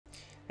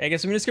Hey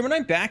guys, I'm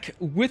NUKED back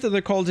with another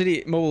Call of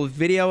Duty mobile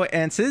video,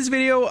 and today's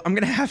video I'm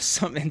gonna have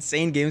some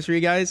insane games for you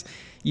guys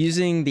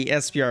using the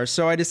SPR.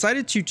 So I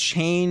decided to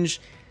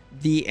change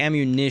the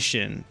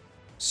ammunition.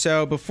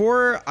 So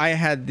before I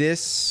had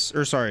this,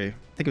 or sorry, I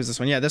think it was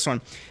this one. Yeah, this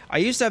one. I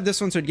used to have this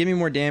one, so it'd give me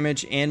more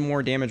damage and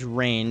more damage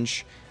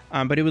range,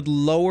 but it would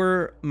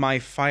lower my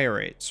fire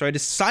rate. So I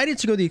decided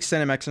to go the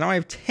extended mag. So now I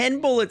have 10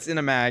 bullets in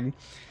a mag,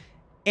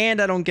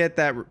 and I don't get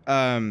that.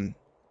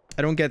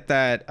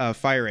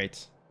 Fire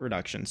rate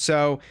reduction.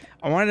 So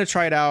I wanted to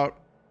try it out,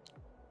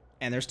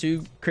 and there's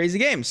two crazy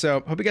games.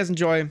 So hope you guys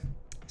enjoy.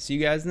 See you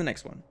guys in the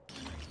next one.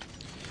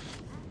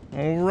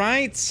 All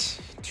right,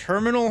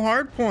 terminal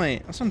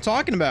hardpoint. That's what I'm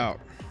talking about.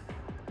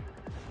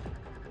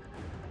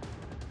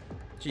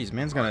 Jeez,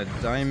 man's got a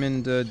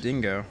diamond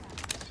dingo.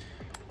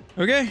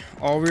 Okay,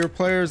 all rear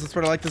players. That's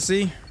what I like to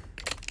see.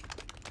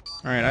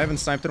 All right, I haven't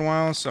sniped in a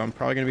while, so I'm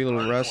probably gonna be a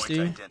little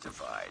rusty.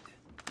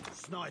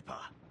 Sniper.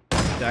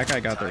 That guy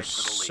got there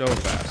so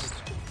fast.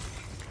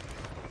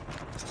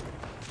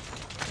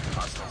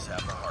 Hostiles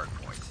have the hard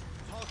point.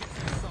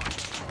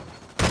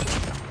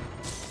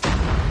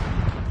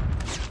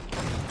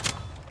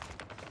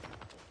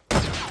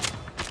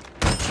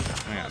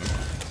 I got him.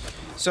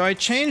 So I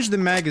changed the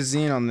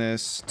magazine on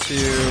this to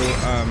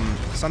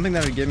something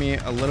that would give me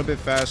a little bit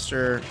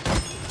faster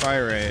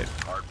fire rate,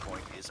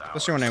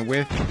 especially when I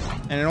whiff.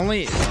 And it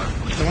only,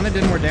 the one that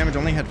did more damage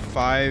only had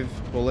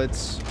 5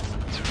 bullets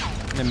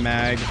in the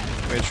mag,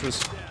 which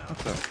was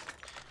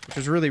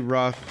really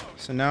rough.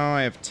 So now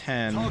I have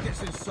 10.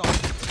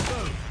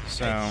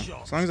 So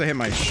as long as I hit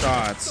my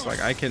shots, like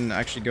I can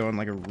actually go on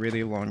like a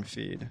really long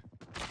feed.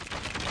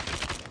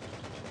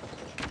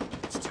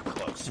 It's too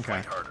close.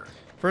 Okay. Harder.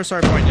 First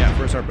hard point, yeah.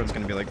 First hard point's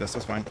gonna be like this.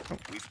 That's fine. Oh.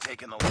 We've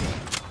taken the lead.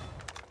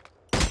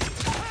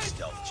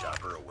 Stealth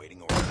chopper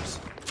awaiting orders.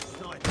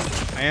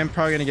 I am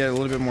probably gonna get a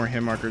little bit more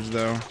hit markers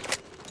though.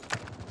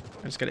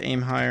 I just gotta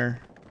aim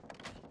higher.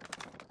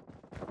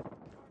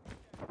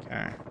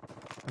 Okay.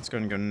 Let's go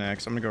and go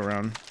next. I'm gonna go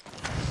around.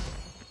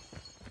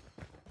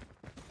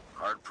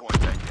 Hard point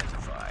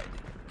identified.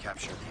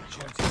 Capture the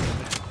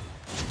objective.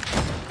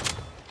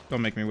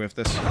 Don't make me whiff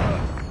this.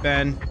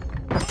 Ben.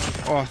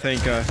 Oh,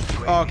 thank God.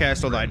 Oh, okay, I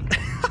still died.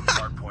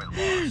 Hard point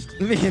lost.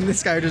 Me and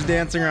this guy are just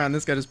dancing around.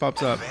 This guy just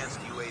pops up. Advanced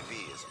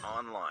UAV is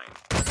online.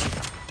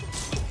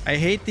 I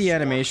hate the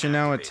animation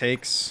now it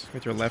takes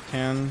with your left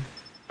hand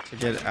to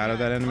get out of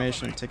that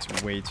animation. It takes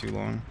way too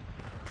long.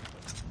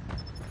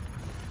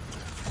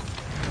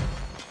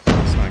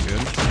 That's not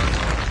good.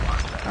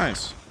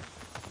 Nice.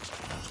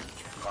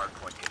 Hard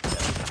point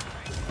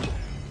contested.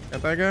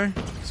 Got that guy?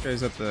 This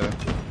guy's at the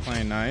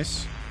plane.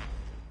 Nice.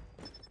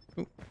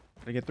 Ooh,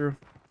 did I get through?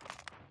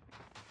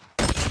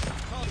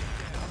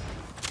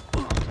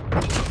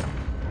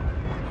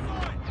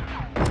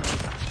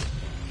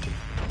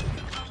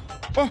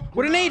 Oh,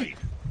 what a nade!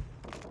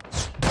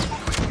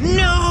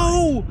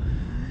 No!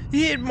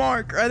 Hit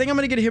marker. I think I'm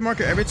gonna get a hit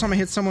marker every time I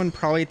hit someone,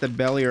 probably at the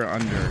belly or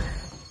under.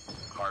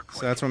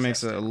 So that's what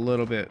makes it a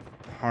little bit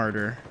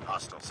harder.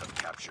 Hostiles have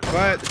captured.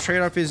 But the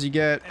trade-off is you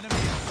get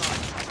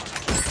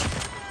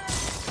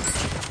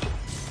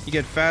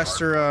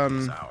faster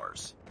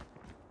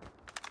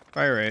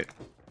fire rate.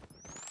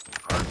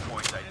 Hard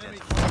point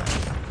identified.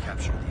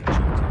 Capture the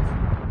objective.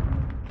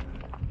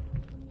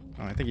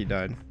 Oh, I think he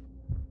died.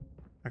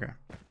 Okay.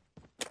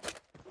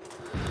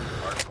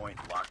 Hard point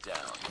locked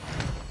down.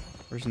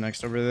 Where's the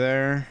next over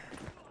there?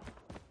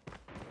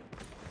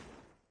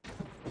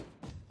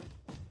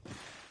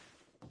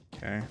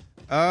 Okay.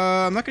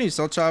 I'm not gonna use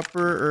stealth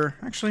chopper, or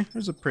actually,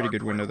 there's a pretty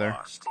good window there.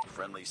 Lost.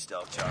 Friendly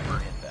stealth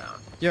chopper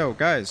inbound. Yo,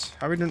 guys,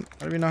 how do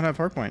we not have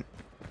hardpoint?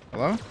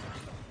 Hello?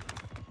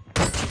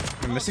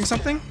 Am I missing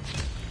something?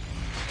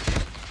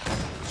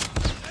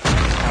 Oh,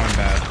 I'm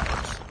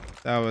bad.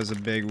 That was a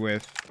big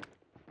whiff.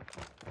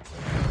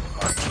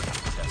 Hard point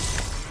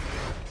contested.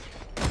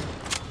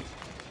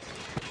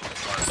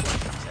 Hard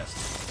point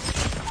contested.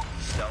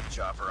 Stealth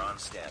chopper on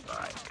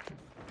standby.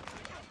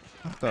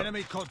 What the?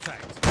 Enemy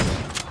contact.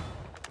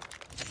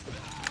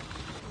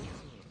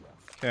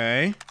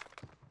 Okay.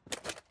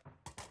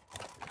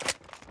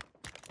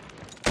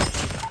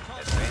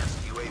 Advanced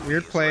UAV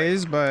Weird is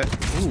plays, but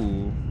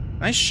ooh,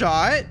 nice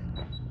shot.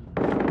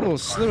 Little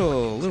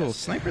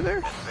sniper there.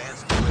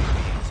 Advanced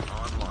UAV is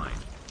online.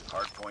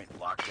 Hardpoint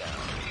locked down.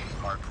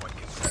 Hardpoint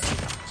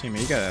contested.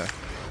 Teammate, you gotta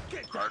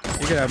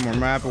Hardpoint have more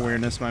map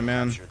awareness, my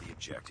man. capture the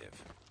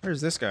objective. Where's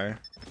this guy?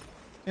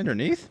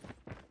 Underneath?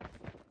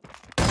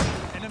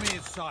 Enemy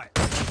in sight.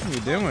 What are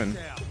you doing?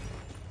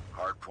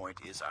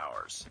 Hardpoint is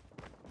ours.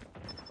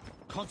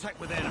 Contact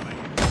with enemy.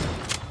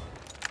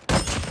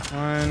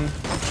 1,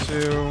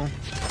 2,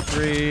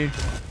 3,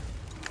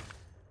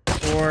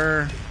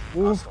 4.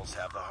 Ooh. Hostiles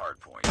have the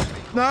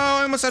hardpoint. No,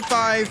 I almost had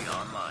 5.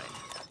 Online.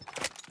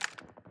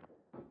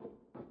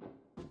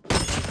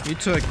 You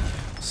took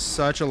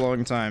such a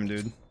long time,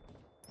 dude.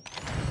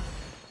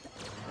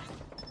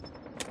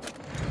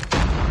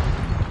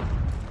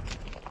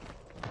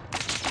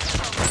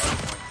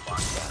 Hardpoint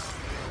locked down.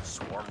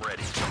 Swarm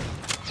ready.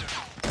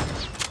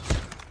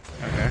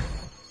 Okay.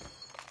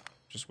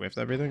 just whiffed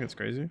everything. It's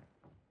crazy.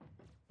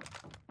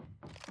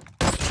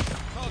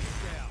 Target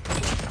down.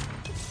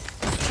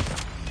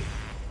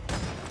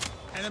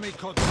 Enemy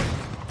contact.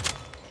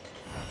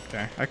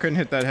 Okay, I couldn't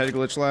hit that head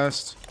glitch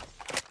last.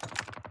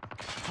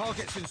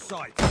 Targets in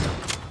sight.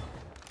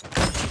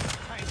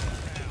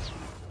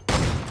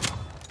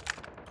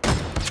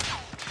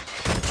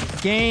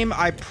 Game,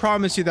 I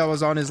promise you that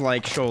was on his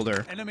like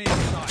shoulder. Enemy in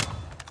sight.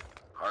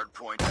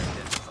 Hardpoint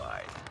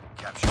identified.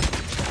 Capture.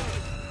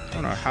 I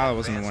don't know how it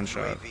wasn't a one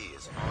shot. UAV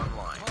is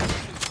online.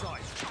 Targets in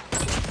sight.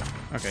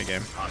 Okay,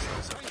 game.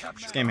 Hostiles have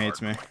captured This game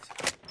hates me.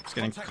 hardpoint. Just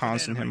getting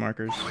constant hit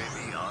markers.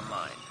 UAV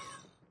online.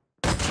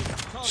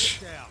 Target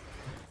down.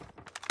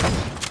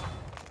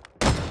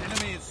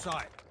 Enemy in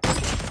sight.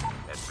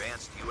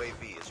 Advanced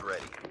UAV is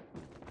ready.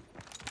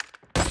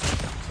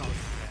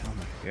 Oh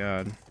my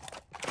god.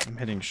 I'm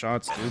hitting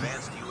shots, dude.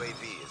 Advanced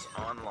UAV is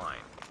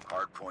online.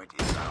 Hardpoint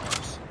is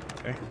ours.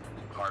 Okay.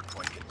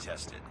 Hardpoint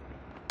contested.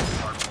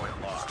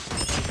 Hardpoint lost.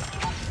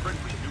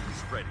 Friendly nuke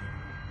is ready.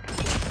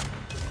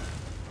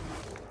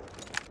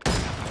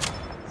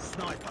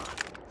 Sniper.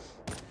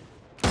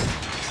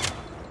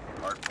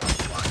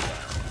 Hardpoint locked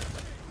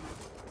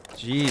down.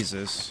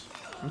 Jesus.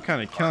 I'm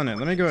kind of killing it.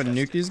 Let me go ahead and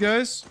nuke these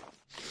guys.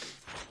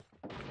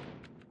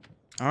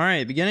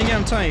 Alright, beginning game,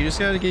 I'm telling you, you just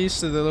gotta get used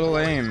to the little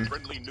aim.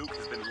 Friendly nuke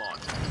has been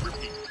launched.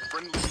 Repeat.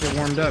 Friendly Get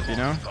warmed up, you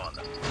know? on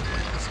them.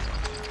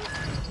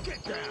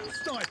 Get down.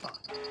 Sniper.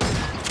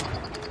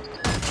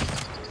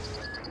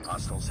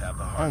 Hostiles have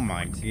the hardpoint. Oh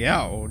my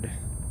god.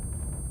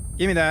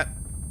 Give me that.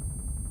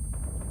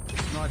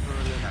 Sniper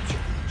Capture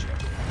the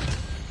objective.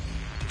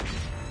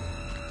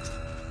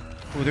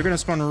 Ooh, they're gonna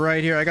spawn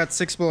right here. I got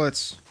 6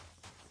 bullets.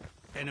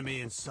 Enemy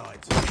in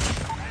sight. An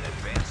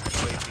advanced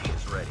UAV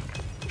is ready.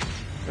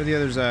 Where are the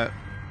others at?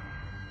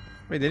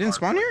 Wait, they didn't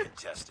spawn here?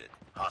 Contested.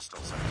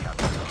 Hostiles have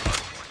captured the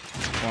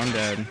hardpoint. One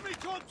dead. Enemy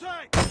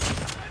contact.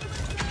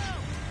 Enemy down.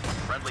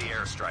 Friendly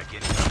airstrike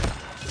incoming.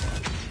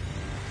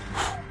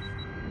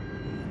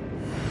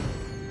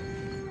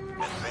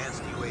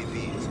 Advanced UAV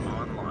is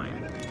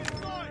online.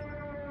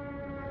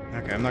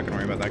 Okay, I'm not gonna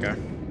worry about that guy.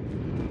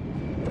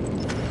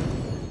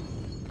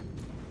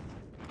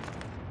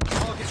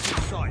 Targets in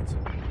sight.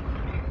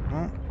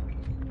 Well.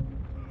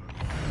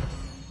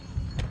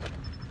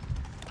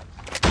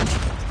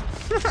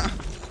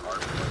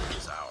 Hardpoint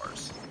is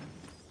ours.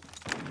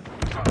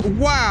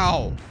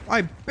 Wow!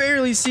 I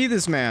barely see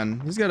this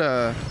man. He's got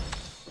a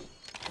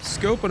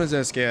scope on his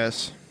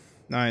SKS.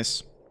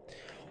 Nice.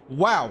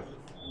 Wow.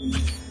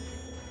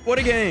 What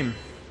a game.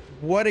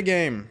 What a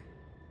game.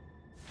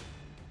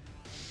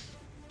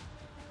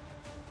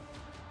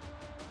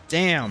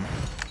 Damn.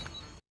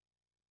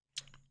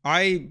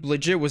 I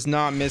legit was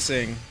not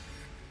missing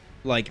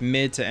like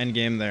mid to end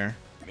game there.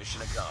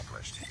 Mission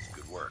accomplished.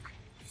 Good work.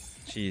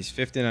 Jeez,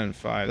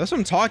 15-5. That's what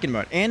I'm talking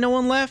about. And no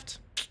one left?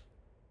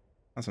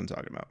 That's what I'm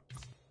talking about.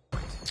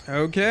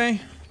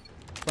 Okay.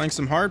 Playing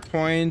some hard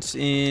points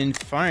in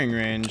firing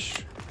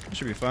range. That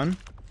should be fun.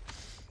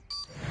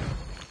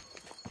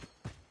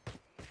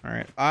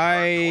 Alright.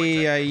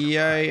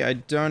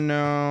 I don't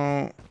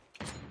know.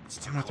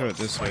 I'm gonna throw it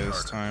this way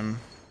this time.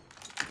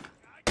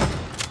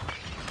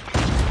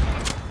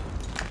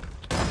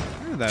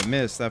 How did that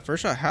miss? That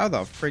first shot, how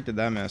the freak did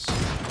that miss?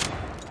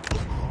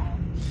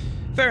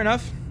 Fair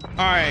enough.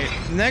 Alright,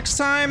 next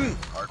time,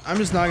 I'm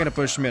just not gonna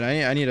push mid.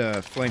 I need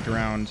to flank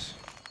around.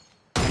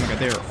 Oh my god,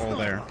 they are all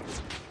there.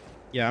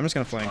 Yeah, I'm just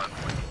gonna flank.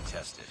 Hardpoint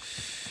contested.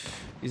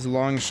 These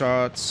long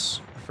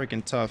shots are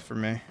freaking tough for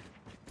me.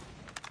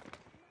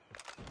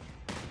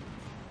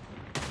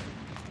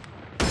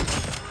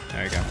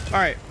 There you go.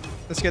 Alright,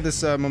 let's get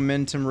this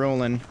momentum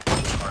rolling.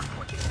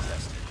 Hardpoint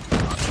contested.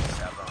 Hostiles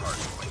have the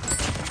hardpoint.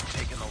 We've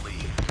taken the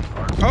lead.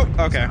 Hardpoint Oh, is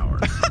okay.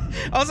 ours.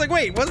 I was like,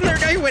 wait, wasn't there a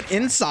guy who went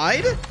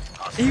inside?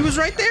 He was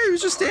right there. He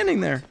was just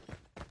standing there.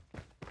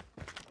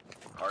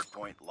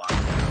 Hardpoint locked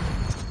down.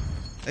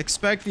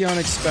 Expect the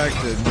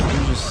unexpected. He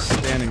was just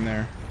standing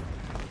there.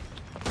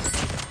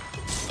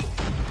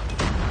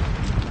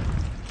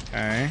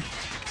 Okay.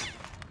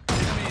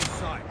 Enemy in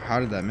sight. How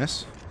did that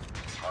miss?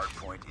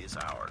 Hardpoint is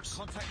ours.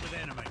 Contact with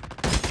enemy.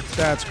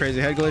 That's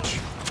crazy. Head glitch.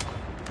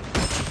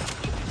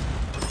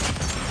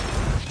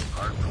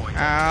 Hardpoint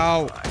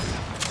Ow. identified.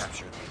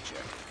 Capture the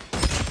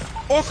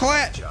objective. Oh,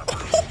 clat. Job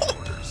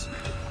orders.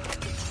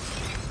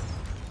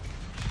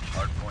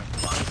 Hardpoint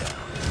locked down.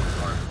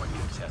 Hardpoint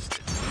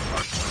contested.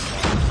 Hardpoint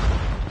lost.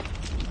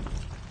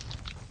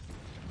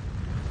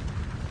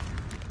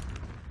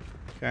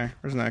 Okay,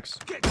 where's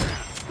next? Get down.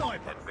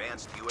 Sniper.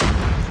 Advanced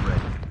UAV is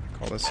ready.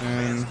 Call this in.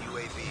 Advanced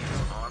UAV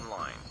is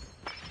online.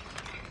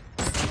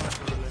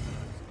 Sniper eliminated.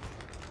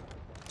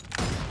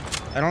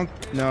 I don't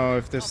know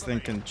if this thing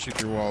can shoot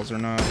through walls or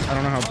not. I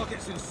don't know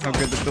Targets in how sight.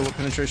 good the bullet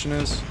penetration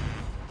is.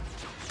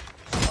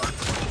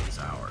 Hardpoint is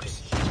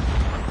ours.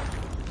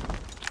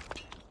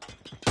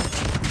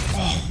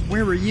 Oh,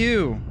 where were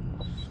you?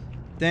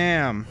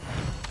 Damn.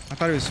 I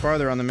thought he was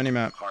farther on the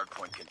minimap.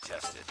 Hardpoint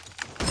contested.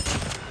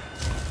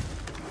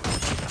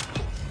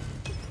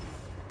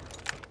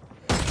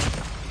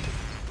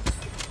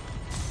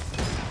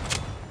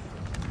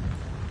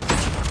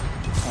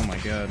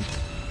 god.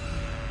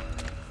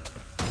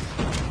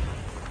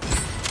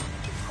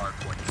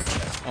 Hardpoint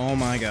contested. Oh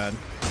my god.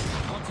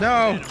 Contact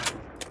No! with enemy.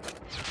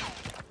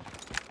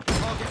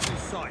 Targets in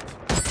sight.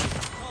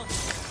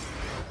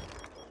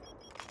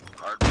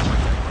 Hardpoint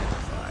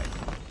identified.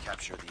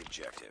 Capture the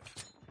objective.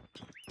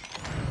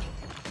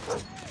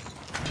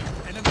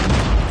 Enemy.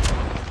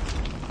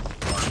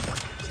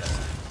 Hardpoint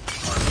contested.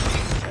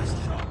 Hardpoint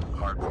contested.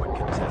 Hardpoint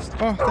contested.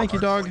 Oh, thank you,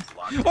 dog. Hardpoint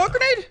locked Oh, down.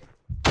 grenade!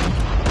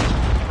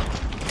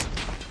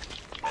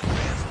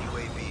 Advanced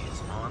UAV is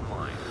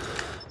online.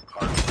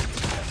 Hardpoint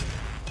contested.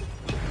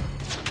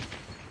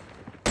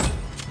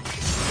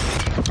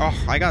 Oh,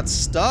 I got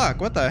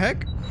stuck. What the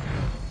heck? I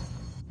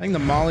think the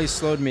molly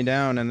slowed me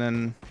down and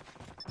then...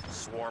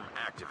 Swarm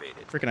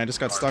activated. Freaking, I just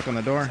got stuck on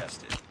the door.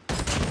 Contested.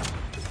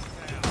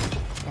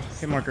 Oh,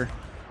 hit marker.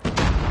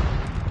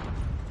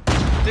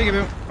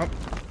 Digaboo. Oh,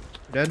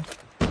 dead.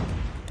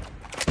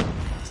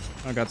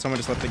 Oh god, someone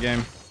just left the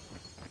game.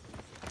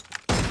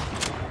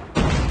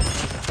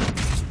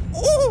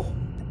 Oh!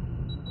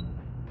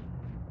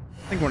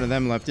 I think one of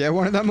them left. Yeah,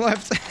 one of them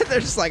left. They're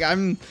just like,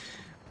 I'm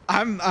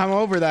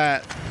over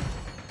that.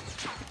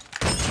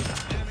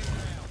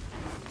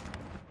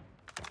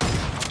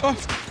 Oh.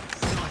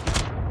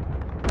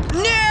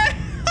 Yeah!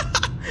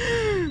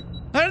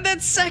 How did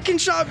that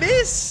second shot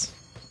miss?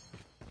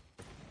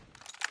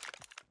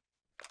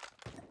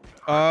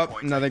 Oh,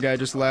 another guy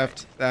just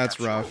left. That's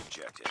Capture rough.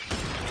 objective.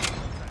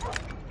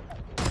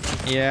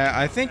 Yeah,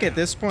 I think at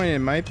this point it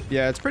might.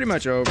 Yeah, it's pretty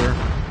much over.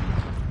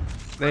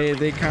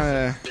 They kind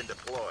of. Been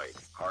deployed.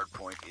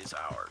 Hardpoint is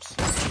ours.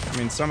 I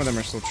mean, some of them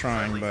are still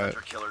trying, Friendly but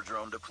hunter killer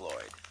drone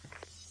deployed.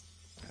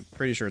 I'm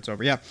pretty sure it's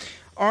over. Yeah.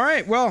 All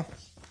right. Well,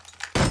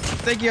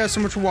 thank you guys so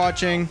much for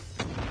watching.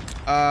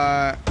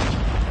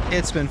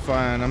 It's been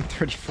fun. I'm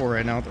 34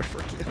 right now.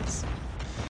 34 kills.